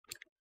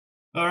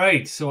All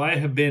right, so I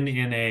have been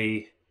in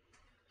a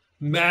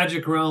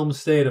Magic Realm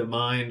state of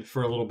mind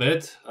for a little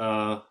bit,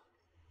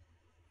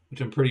 which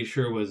I'm pretty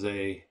sure was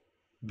a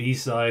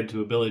B-side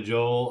to a Billy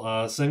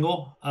Joel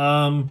single.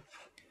 And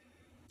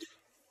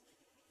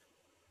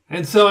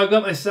so I've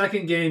got my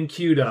second game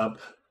queued up,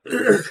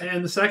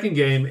 and the second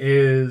game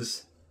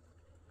is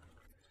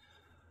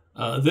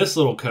this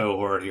little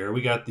cohort here.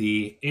 We got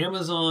the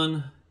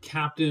Amazon,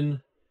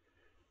 Captain,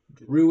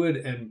 Druid,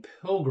 and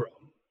Pilgrim.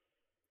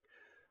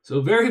 So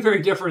very,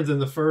 very different than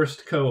the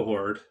first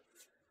cohort,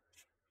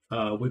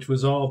 which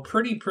was all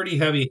pretty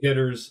heavy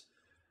hitters.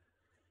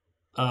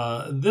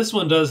 This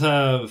one does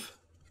have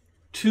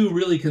two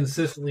really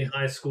consistently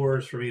high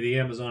scores for me, the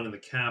Amazon and the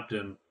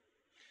Captain.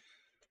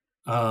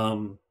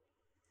 The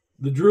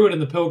Druid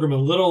and the Pilgrim a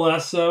little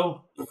less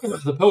so.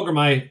 The Pilgrim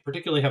I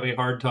particularly have a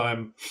hard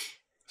time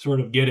sort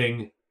of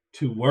getting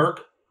to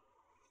work,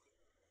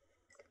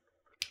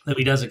 though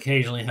he does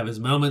occasionally have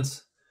his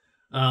moments.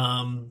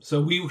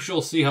 So we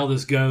shall see how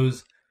this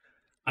goes.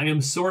 I am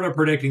sort of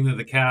predicting that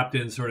the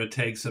Captain sort of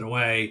takes it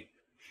away.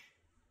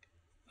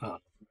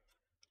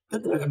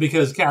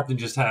 Because Captain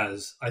just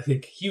has, I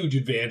think, huge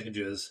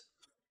advantages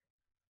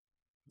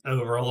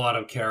over a lot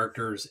of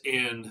characters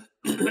in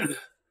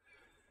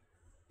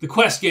the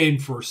quest game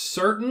for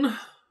certain,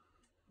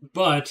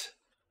 but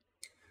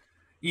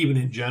even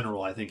in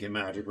general, I think in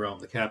Magic Realm,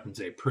 the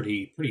Captain's a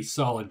pretty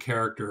solid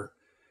character,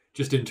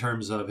 just in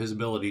terms of his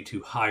ability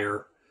to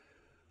hire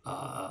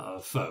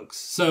folks.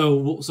 So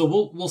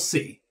we'll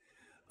see.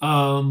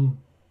 I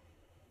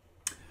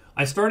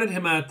started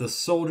him at the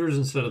soldiers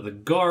instead of the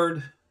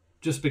guard,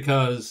 just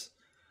because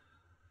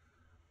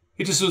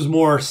it just was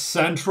more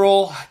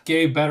central,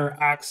 gave better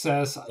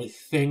access, I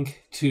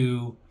think,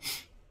 to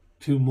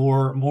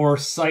more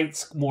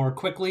sites more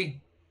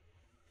quickly.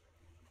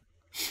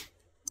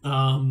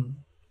 And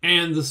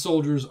the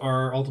soldiers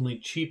are ultimately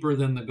cheaper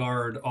than the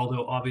guard,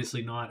 although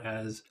obviously not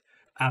as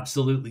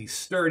absolutely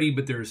sturdy,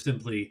 but there's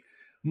simply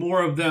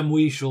more of them.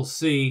 We shall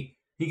see.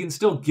 He can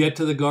still get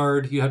to the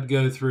guard. You have to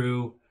go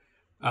through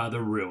the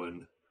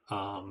ruin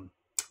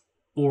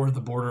or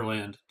the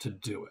borderland to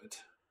do it.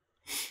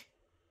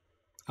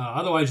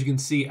 Otherwise, you can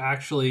see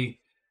actually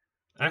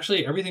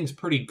everything's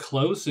pretty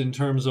close in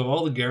terms of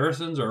all the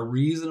garrisons are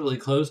reasonably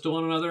close to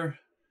one another.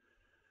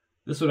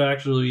 This would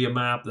actually be a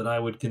map that I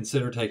would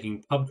consider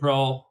taking pub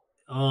crawl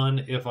on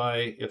if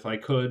I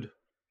could.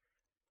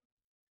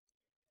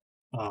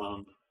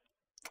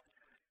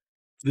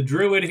 The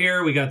Druid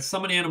here, we got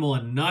Summon Animal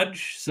and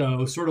Nudge,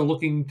 so sort of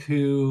looking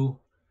to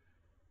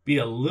be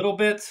a little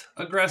bit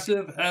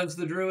aggressive as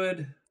the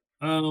Druid.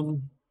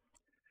 And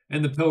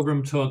the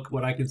Pilgrim took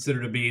what I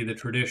consider to be the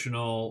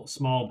traditional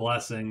Small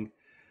Blessing.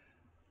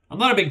 I'm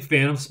not a big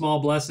fan of Small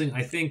Blessing.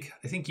 I think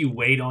you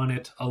wait on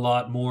it a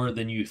lot more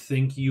than you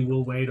think you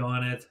will wait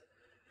on it.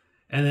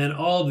 And then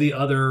all of the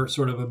other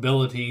sort of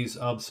abilities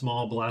of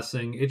Small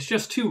Blessing, it's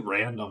just too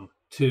random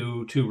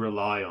to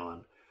rely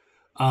on.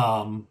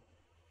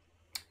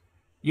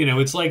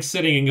 It's like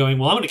sitting and going,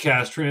 well, I'm going to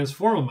cast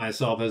Transform on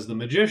myself as the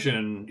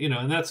magician,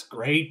 and that's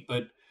great,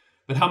 but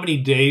how many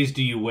days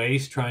do you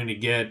waste trying to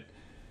get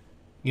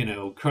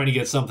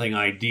something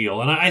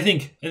ideal? And I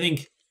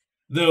think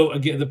though,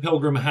 again, the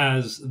Pilgrim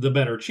has the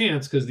better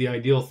chance because the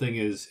ideal thing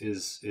is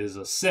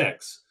a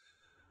 6.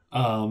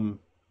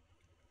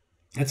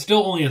 It's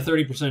still only a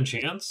 30%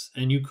 chance,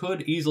 and you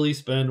could easily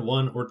spend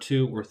 1 or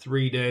 2 or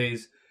 3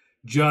 days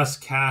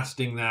just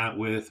casting that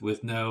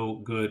with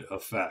no good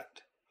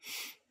effect.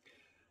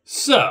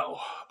 So,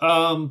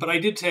 but I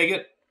did take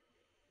it,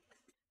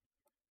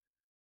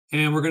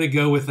 and we're going to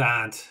go with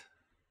that.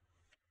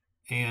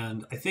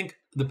 And I think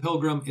the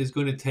Pilgrim is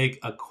going to take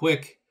a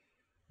quick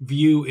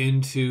view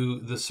into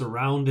the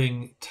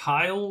surrounding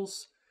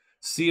tiles,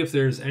 see if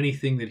there's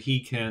anything that he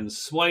can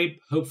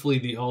swipe. Hopefully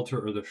the altar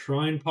or the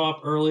shrine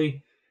pop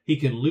early. He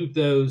can loot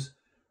those,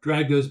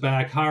 drag those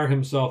back, hire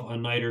himself a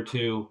knight or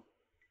two,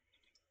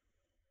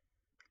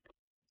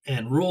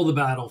 and rule the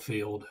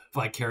battlefield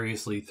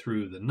vicariously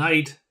through the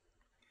night.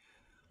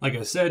 Like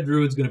I said,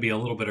 Druid's going to be a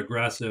little bit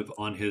aggressive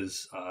on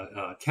his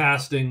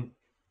casting,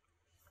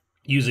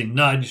 using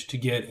Nudge to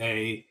get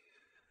a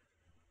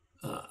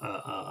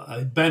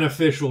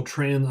beneficial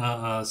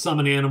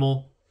summon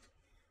animal.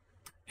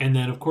 And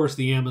then, of course,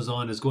 the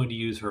Amazon is going to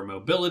use her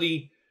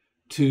mobility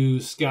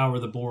to scour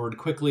the board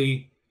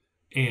quickly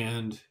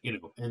and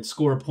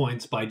score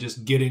points by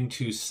just getting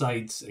to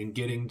sites and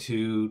getting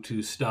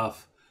to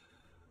stuff,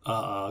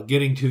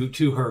 getting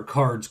to her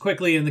cards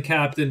quickly. And the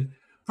Captain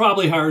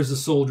probably hires the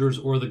soldiers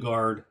or the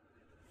guard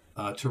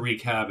to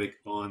wreak havoc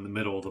on the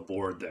middle of the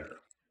board there.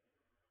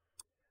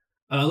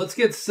 Let's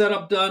get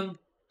setup done.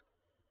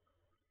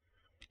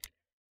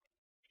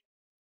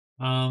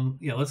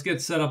 Let's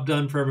get setup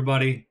done for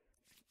everybody.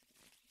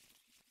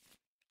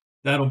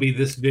 That'll be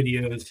this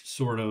video's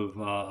sort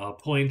of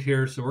point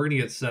here. So we're going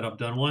to get setup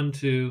done. 1,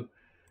 2,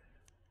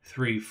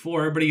 3,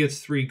 4. Everybody gets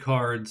 3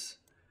 cards.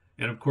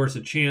 And, of course,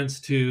 a chance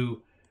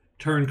to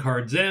turn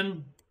cards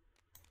in.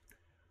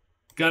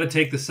 Got to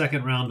take the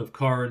second round of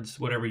cards,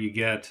 whatever you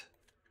get.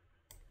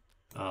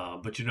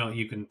 but you know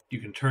you can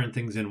turn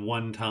things in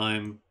one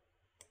time.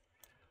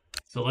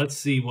 So let's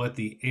see what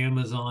the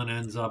Amazon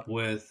ends up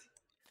with.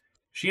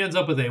 She ends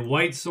up with a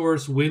white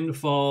source,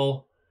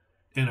 windfall,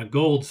 and a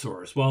gold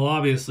source. Well,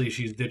 obviously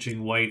she's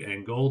ditching white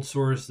and gold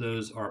source.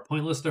 Those are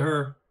pointless to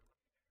her.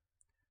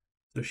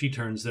 So she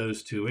turns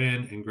those two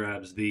in and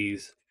grabs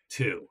these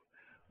two.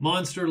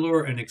 Monster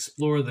Lure and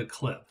Explore the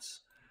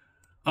Cliffs.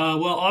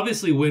 Well,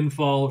 obviously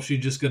Windfall,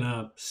 she's just going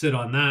to sit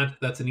on that.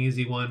 That's an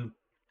easy one.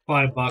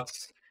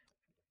 $5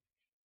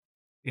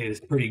 is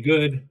pretty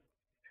good.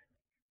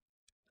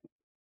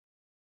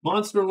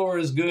 Monster Lore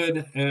is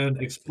good,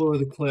 and Explore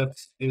the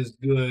Cliffs is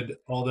good,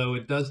 although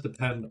it does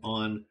depend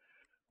on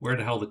where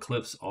the hell the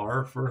cliffs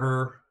are for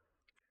her.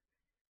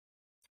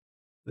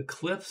 The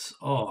cliffs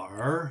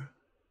are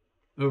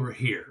over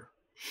here.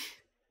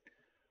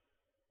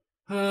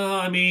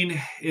 I mean,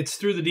 it's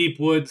through the deep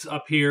woods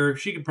up here.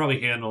 She could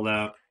probably handle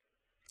that.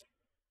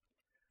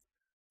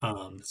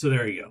 So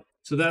there you go.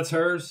 So that's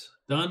hers.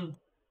 Done.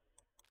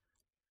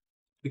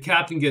 The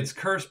captain gets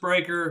Curse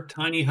Breaker,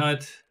 Tiny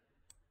Hut,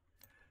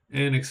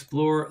 and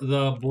Explore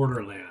the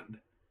Borderland.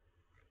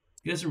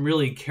 He doesn't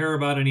really care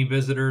about any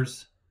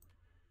visitors.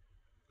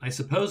 I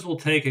suppose we'll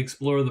take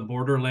Explore the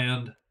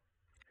Borderland.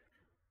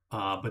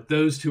 But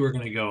those two are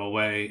going to go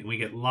away. And we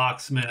get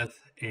Locksmith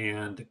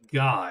and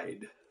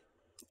Guide.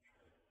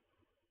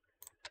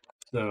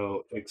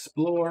 So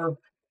Explore,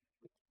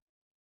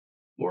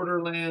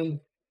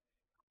 Borderland.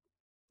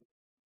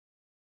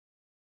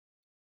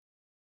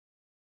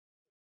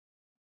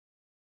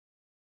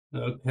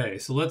 Okay,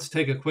 so let's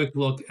take a quick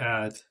look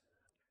at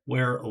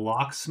where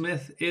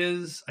Locksmith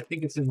is. I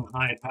think it's in the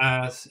High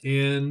Pass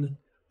in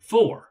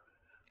 4.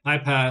 High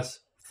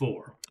Pass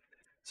 4.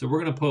 So we're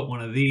going to put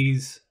one of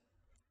these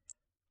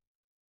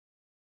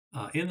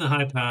in the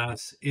High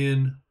Pass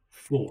in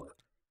 4.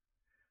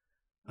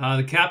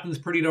 The captain's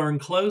pretty darn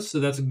close, so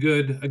that's a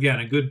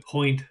good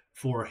point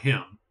for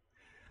him.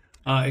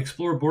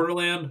 Explore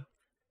Borderland,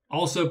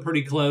 also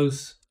pretty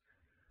close.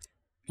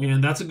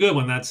 And that's a good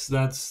one. That's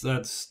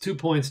 2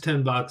 points,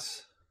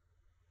 $10.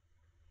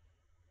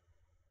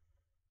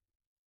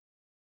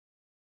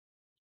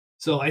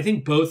 So I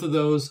think both of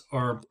those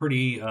are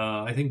pretty,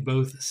 I think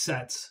both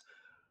sets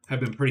have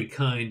been pretty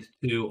kind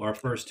to our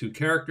first two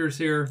characters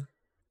here.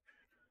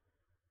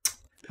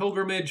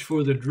 Pilgrimage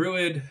for the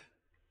Druid.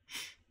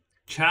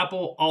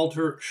 Chapel,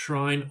 altar,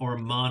 shrine, or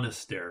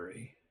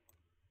monastery.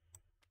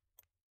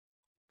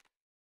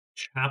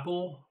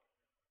 Chapel,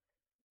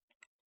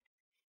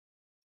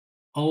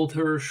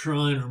 altar,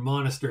 shrine, or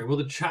monastery. Well,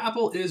 the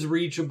chapel is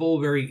reachable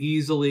very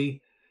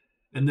easily.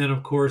 And then,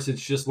 of course,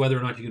 it's just whether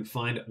or not you can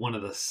find one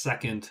of the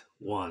second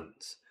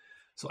ones.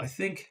 So I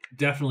think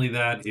definitely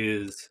that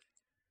is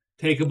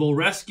takeable.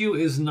 Rescue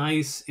is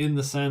nice in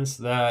the sense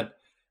that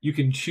you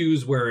can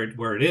choose where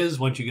it is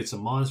once you get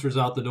some monsters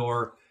out the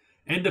door.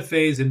 End of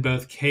phase in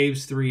both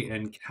Caves 3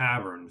 and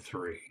Cavern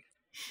 3.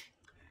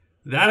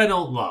 That I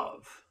don't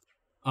love.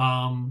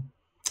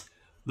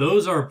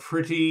 Those are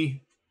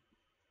pretty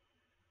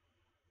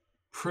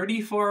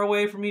far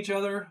away from each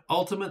other,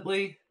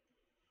 ultimately.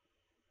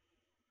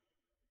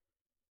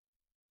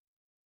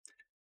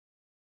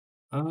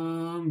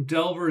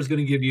 Delver is going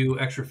to give you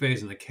extra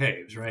phase in the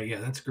caves, right? Yeah,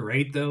 that's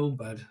great though,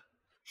 but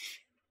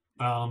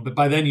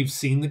by then you've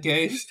seen the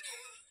caves.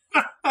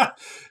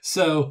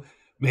 So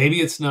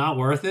maybe it's not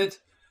worth it.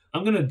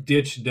 I'm going to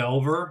ditch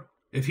Delver.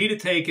 If he'd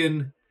have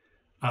taken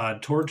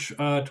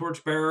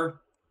Torchbearer,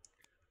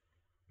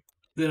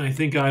 then I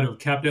think I'd have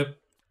kept it.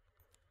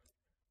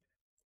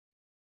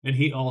 And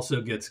he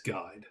also gets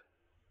Guide.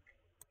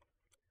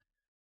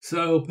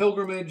 So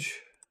Pilgrimage,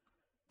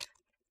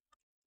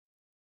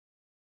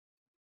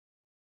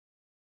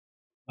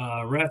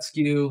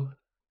 Rescue,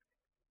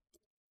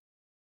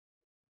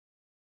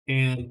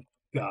 and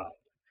Guide.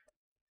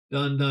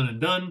 Done, done,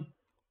 and done.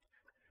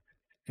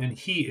 And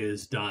he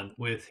is done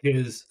with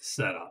his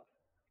setup.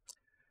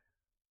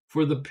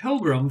 For the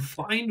Pilgrim,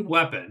 find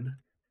weapon,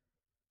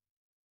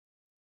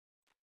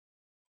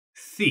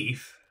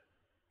 thief,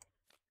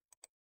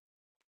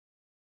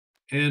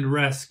 and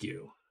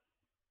rescue.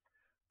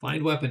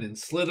 Find weapon and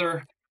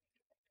slither,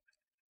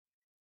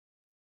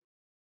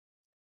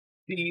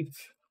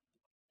 thief,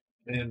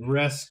 and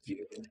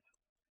rescue.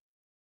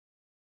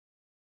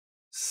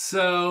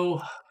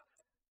 So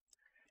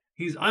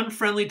he's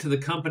unfriendly to the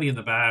company and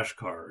the bash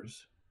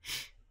cars.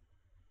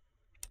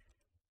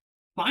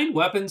 Find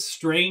weapons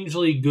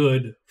strangely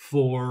good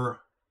for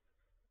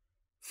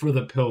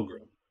the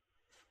Pilgrim.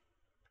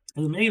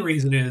 And the main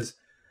reason is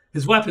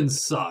his weapon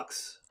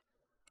sucks,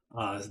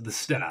 the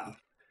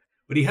staff.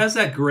 But he has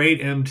that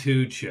great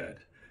M2 chit.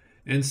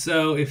 And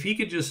so if he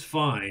could just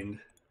find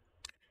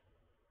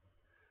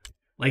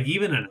like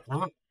even an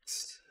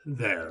ox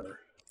there,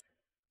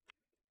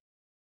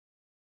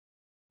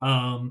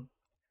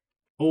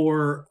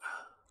 or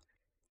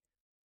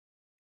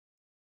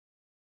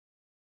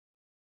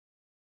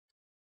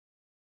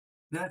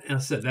that, as I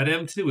said, that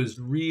M2 is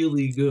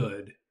really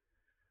good.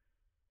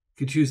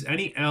 Could choose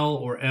any L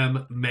or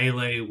M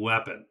melee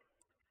weapon.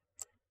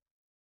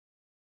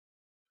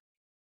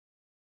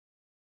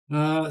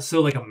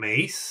 So like a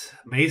mace.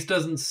 Mace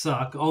doesn't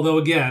suck. Although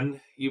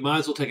again, you might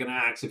as well take an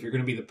axe if you're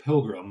going to be the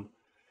pilgrim,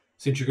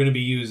 since you're going to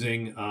be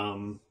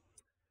using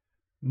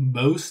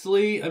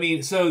mostly. I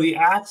mean, so the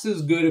axe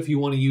is good if you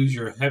want to use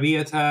your heavy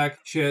attack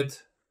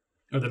shit,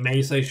 or the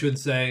mace, I should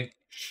say.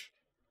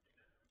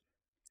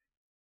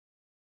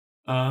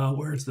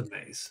 Where's the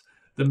mace?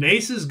 The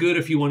mace is good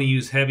if you want to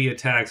use heavy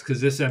attacks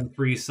because this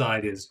M3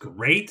 side is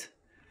great.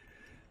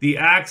 The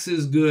axe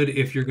is good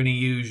if you're going to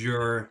use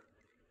your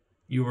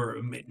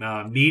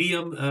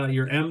medium,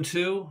 your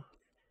M2,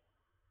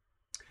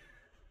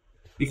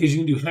 because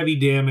you can do heavy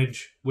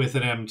damage with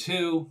an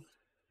M2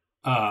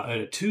 at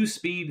a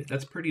 2-speed.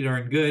 That's pretty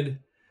darn good.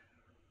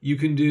 You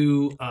can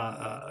do,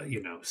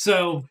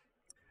 So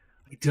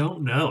I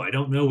don't know. I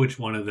don't know which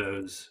one of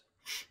those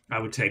I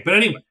would take. But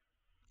anyway,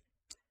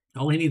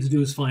 all I need to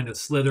do is find a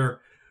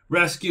slither.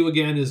 Rescue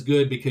again is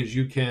good because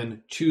you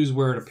can choose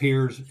where it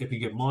appears if you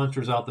get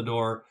monsters out the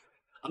door.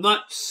 I'm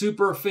not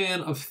super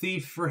fan of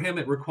Thief for him.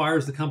 It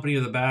requires the Company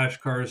of the Bash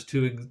cards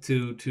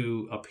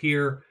to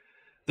appear.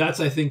 That's,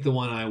 I think, the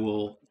one I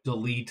will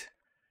delete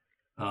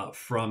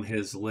from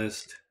his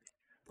list.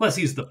 Plus,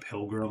 he's the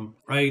Pilgrim,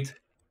 right?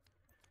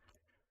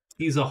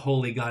 He's a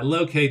holy guy.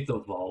 Locate the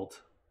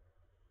vault.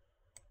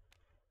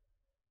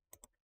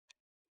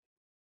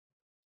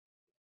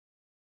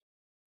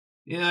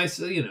 Yeah,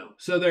 so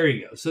there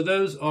you go. So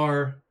those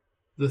are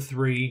the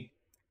 3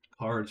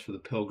 cards for the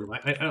Pilgrim.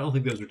 I don't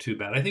think those are too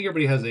bad. I think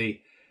everybody has a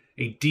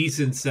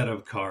decent set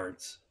of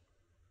cards.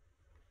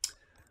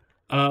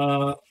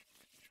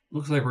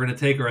 Looks like we're going to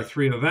take our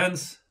 3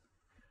 events,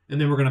 and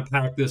then we're going to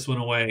pack this one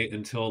away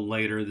until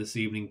later this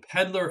evening.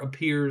 Peddler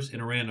appears in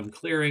a random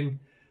clearing.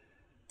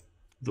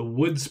 The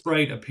Wood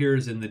Sprite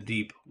appears in the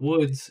deep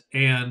woods,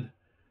 and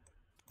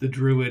the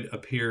Druid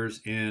appears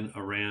in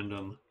a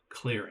random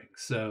clearing.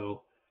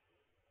 So,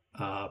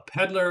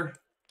 Peddler,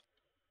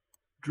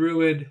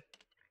 Druid,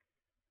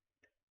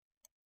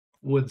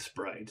 Wood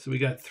Sprite. So we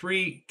got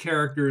 3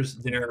 characters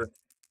there.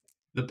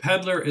 The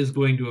Peddler is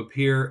going to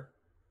appear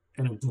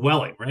in a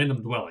dwelling,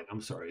 random dwelling.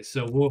 I'm sorry.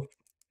 So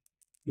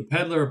the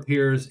Peddler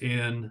appears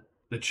in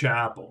the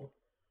chapel.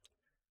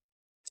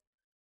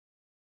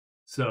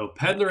 So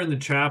Peddler in the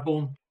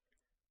chapel.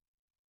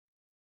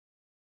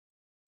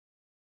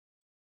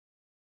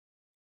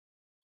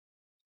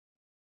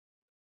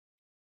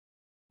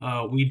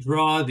 We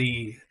draw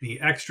the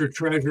extra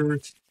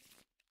treasures,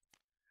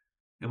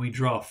 and we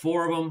draw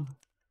 4 of them.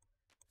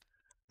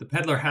 The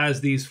Peddler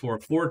has these for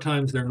 4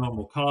 times their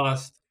normal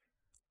cost.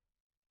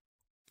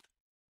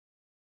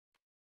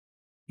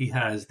 He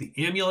has the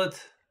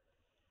amulet,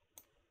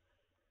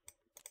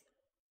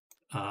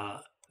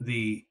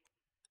 the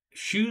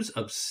shoes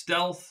of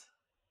stealth,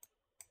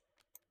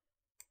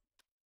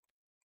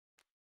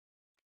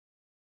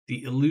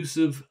 the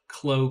elusive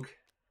cloak,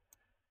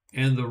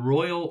 and the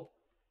royal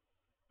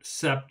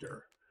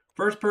scepter.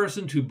 First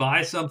person to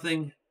buy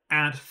something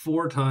at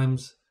 4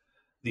 times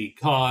the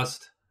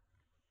cost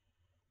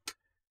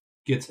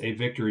gets a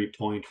victory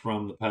point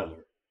from the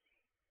Peddler.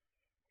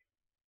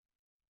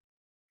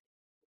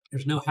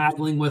 There's no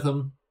haggling with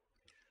him.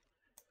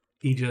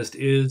 He just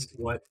is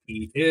what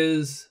he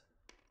is.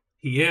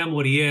 He am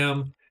what he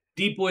am.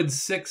 Deepwood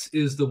 6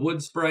 is the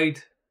Wood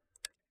Sprite.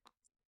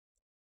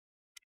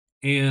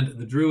 And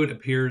the Druid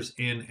appears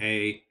in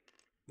a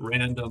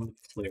random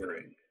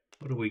clearing.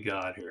 What do we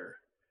got here?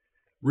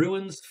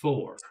 Ruins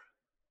 4.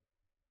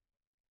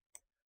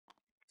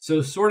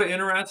 So sort of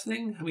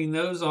interesting. I mean,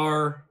 those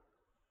are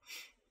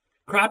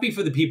crappy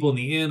for the people in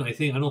the inn. I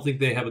don't think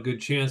they have a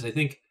good chance. I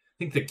think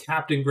the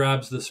captain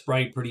grabs the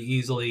sprite pretty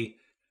easily.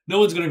 No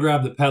one's going to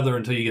grab the peddler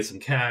until you get some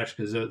cash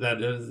because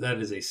that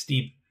is a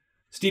steep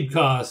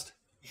cost.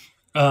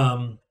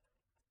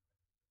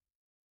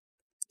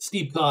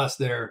 Steep cost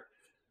there.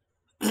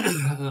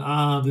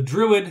 The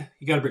druid,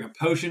 you got to bring a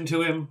potion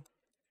to him.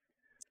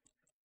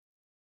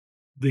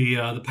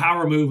 The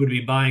power move would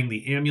be buying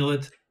the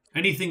amulet.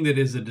 Anything that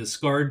is a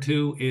discard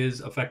to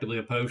is effectively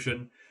a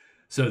potion.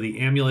 So the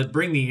amulet,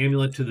 bring the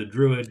amulet to the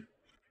druid,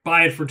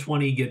 buy it for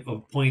 20, get a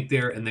point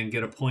there, and then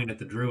get a point at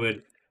the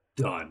druid.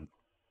 Done.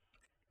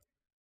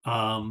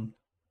 And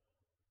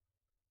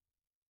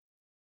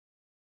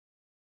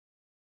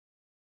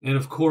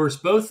of course,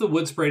 both the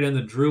wood sprite and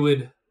the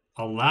druid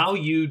allow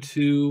you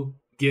to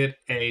get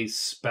a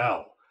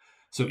spell.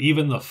 So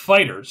even the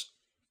fighters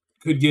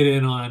could get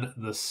in on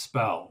the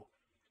spell,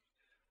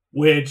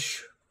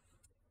 which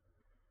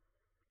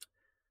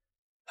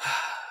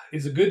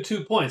is a good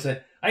 2 points.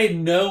 I had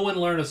no one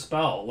learn a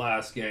spell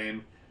last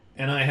game,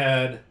 and I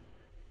had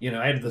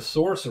the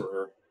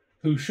sorcerer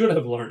who should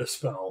have learned a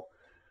spell.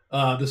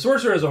 The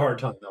sorcerer has a hard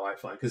time, though, I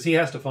find, because he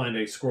has to find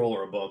a scroll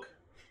or a book.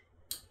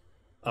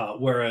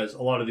 Whereas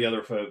a lot of the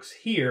other folks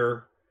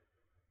here,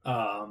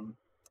 the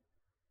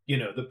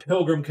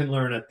pilgrim can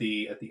learn at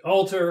the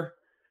altar,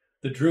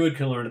 the druid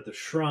can learn at the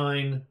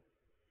shrine,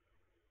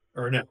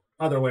 or no,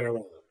 other way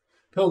around.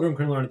 Pilgrim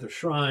can learn at the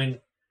shrine,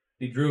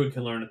 the druid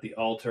can learn at the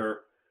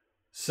altar.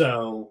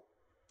 So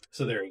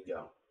there you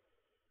go.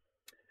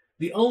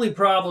 The only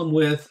problem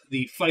with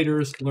the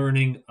fighters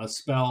learning a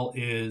spell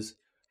is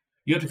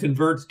you have to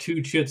convert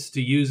 2 chits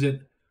to use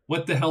it.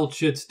 What the hell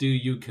chits do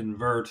you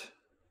convert?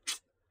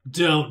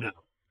 Don't know.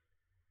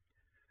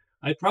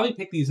 I'd probably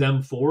pick these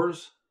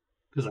M4s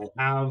because I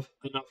have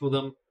enough of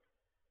them.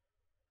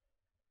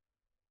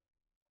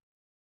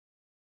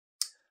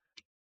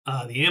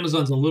 The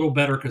Amazon's a little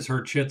better because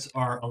her chits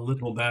are a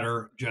little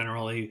better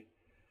generally.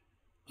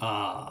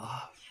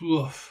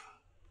 Oof.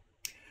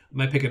 I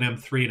might pick an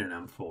M3 and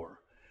an M4,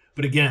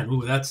 but again,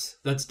 ooh, that's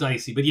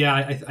dicey. But yeah,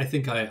 I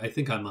think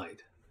I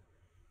might.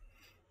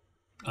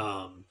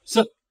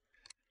 So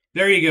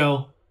there you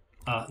go.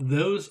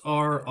 Those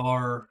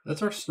are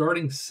that's our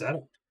starting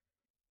setup.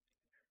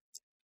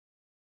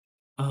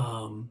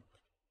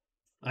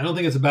 I don't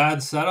think it's a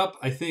bad setup.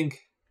 I think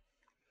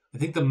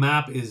the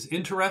map is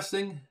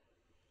interesting.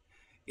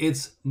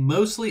 It's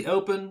mostly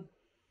open,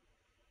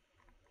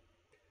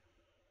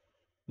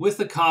 with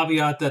the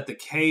caveat that the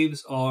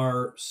caves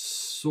are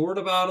sort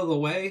of out of the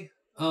way,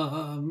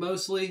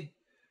 mostly.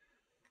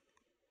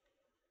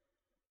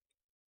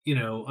 You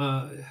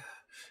know,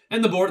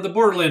 and the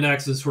Borderland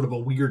X is sort of a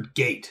weird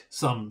gate.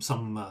 Some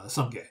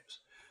games,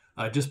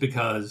 just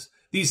because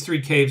these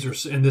 3 caves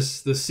are, and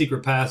this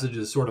secret passage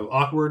is sort of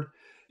awkward.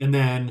 And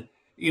then,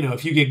 you know,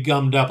 if you get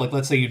gummed up, like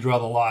let's say you draw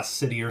the Lost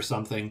City or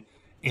something,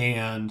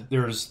 and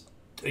there's,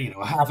 you know,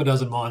 a half a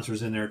dozen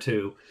monsters in there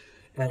too.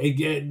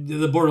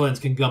 The Borderlands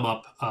can gum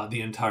up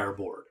the entire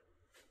board.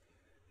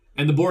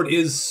 And the board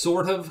is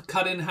sort of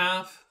cut in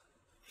half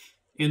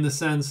in the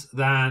sense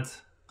that,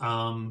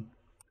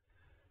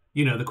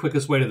 you know, the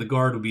quickest way to the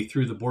guard would be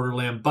through the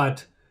Borderland,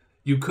 but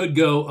you could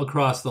go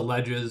across the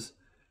ledges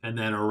and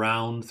then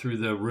around through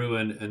the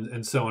ruin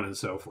and so on and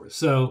so forth.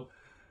 So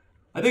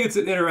I think it's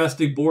an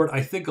interesting board.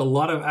 I think a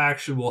lot of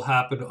action will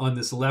happen on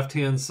this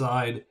left-hand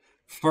side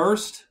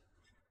first,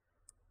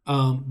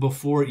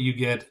 before you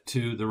get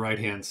to the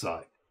right-hand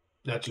side.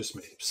 That's just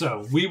me.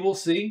 So we will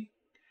see.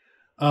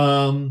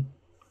 We'll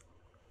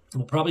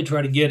probably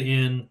try to get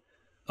in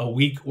a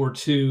week or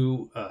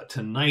two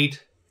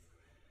tonight.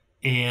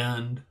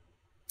 And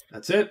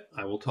that's it.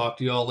 I will talk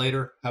to you all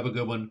later. Have a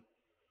good one.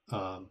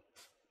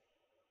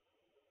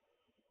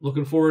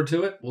 Looking forward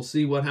to it. We'll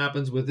see what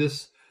happens with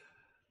this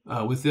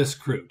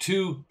crew.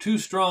 Two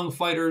strong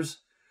fighters,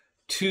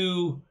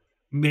 2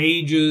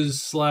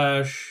 mages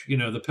 / you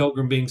know, the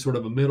Pilgrim being sort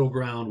of a middle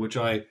ground, which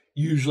I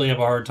usually have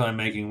a hard time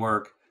making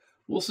work.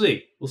 We'll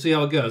see. We'll see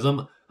how it goes.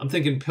 I'm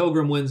thinking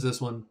Pilgrim wins this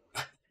one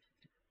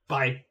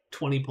by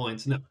 20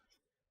 points. No.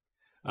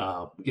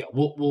 Yeah,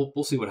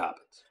 we'll see what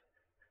happens.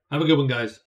 Have a good one, guys.